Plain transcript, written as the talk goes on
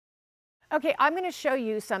Okay, I'm going to show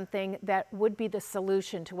you something that would be the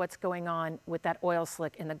solution to what's going on with that oil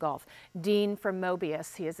slick in the Gulf. Dean from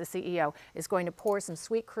Mobius, he is the CEO, is going to pour some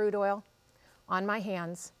sweet crude oil on my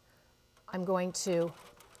hands. I'm going to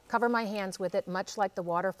cover my hands with it, much like the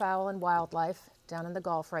waterfowl and wildlife down in the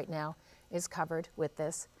Gulf right now is covered with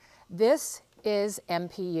this. This is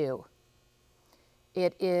MPU.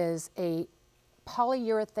 It is a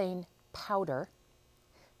polyurethane powder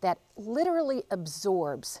that literally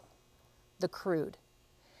absorbs the crude.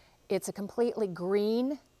 It's a completely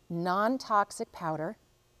green, non-toxic powder.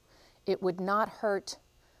 It would not hurt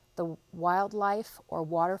the wildlife or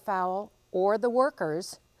waterfowl or the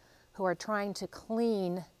workers who are trying to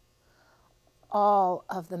clean all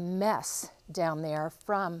of the mess down there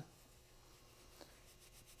from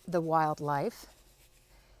the wildlife.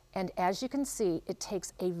 And as you can see, it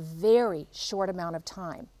takes a very short amount of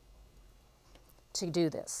time to do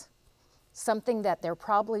this. Something that they're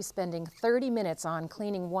probably spending 30 minutes on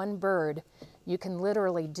cleaning one bird, you can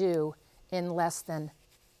literally do in less than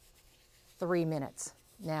 3 minutes.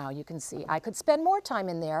 Now you can see, I could spend more time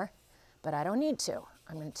in there, but I don't need to.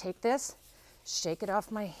 I'm going to take this, shake it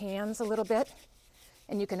off my hands a little bit,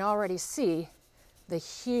 and you can already see the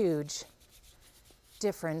huge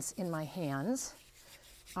difference in my hands.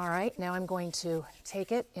 All right, now I'm going to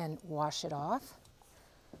take it and wash it off.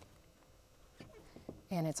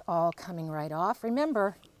 And it's all coming right off.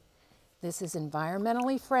 Remember, this is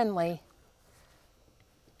environmentally friendly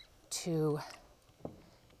to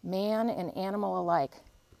man and animal alike.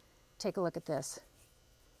 Take a look at this.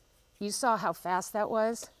 You saw how fast that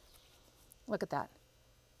was? Look at that.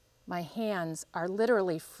 My hands are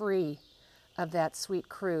literally free of that sweet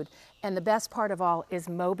crude. And the best part of all is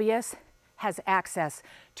Mobius has access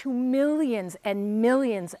to millions and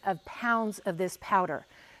millions of pounds of this powder.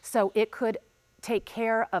 So it could take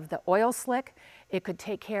care of the oil slick. It could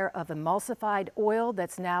take care of emulsified oil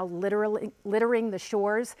that's now literally littering the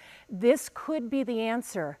shores. This could be the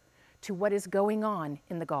answer to what is going on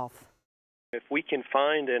in the Gulf. If we can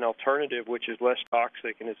find an alternative which is less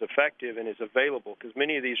toxic and is effective and is available, because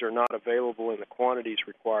many of these are not available in the quantities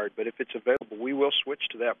required, but if it's available, we will switch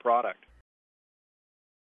to that product.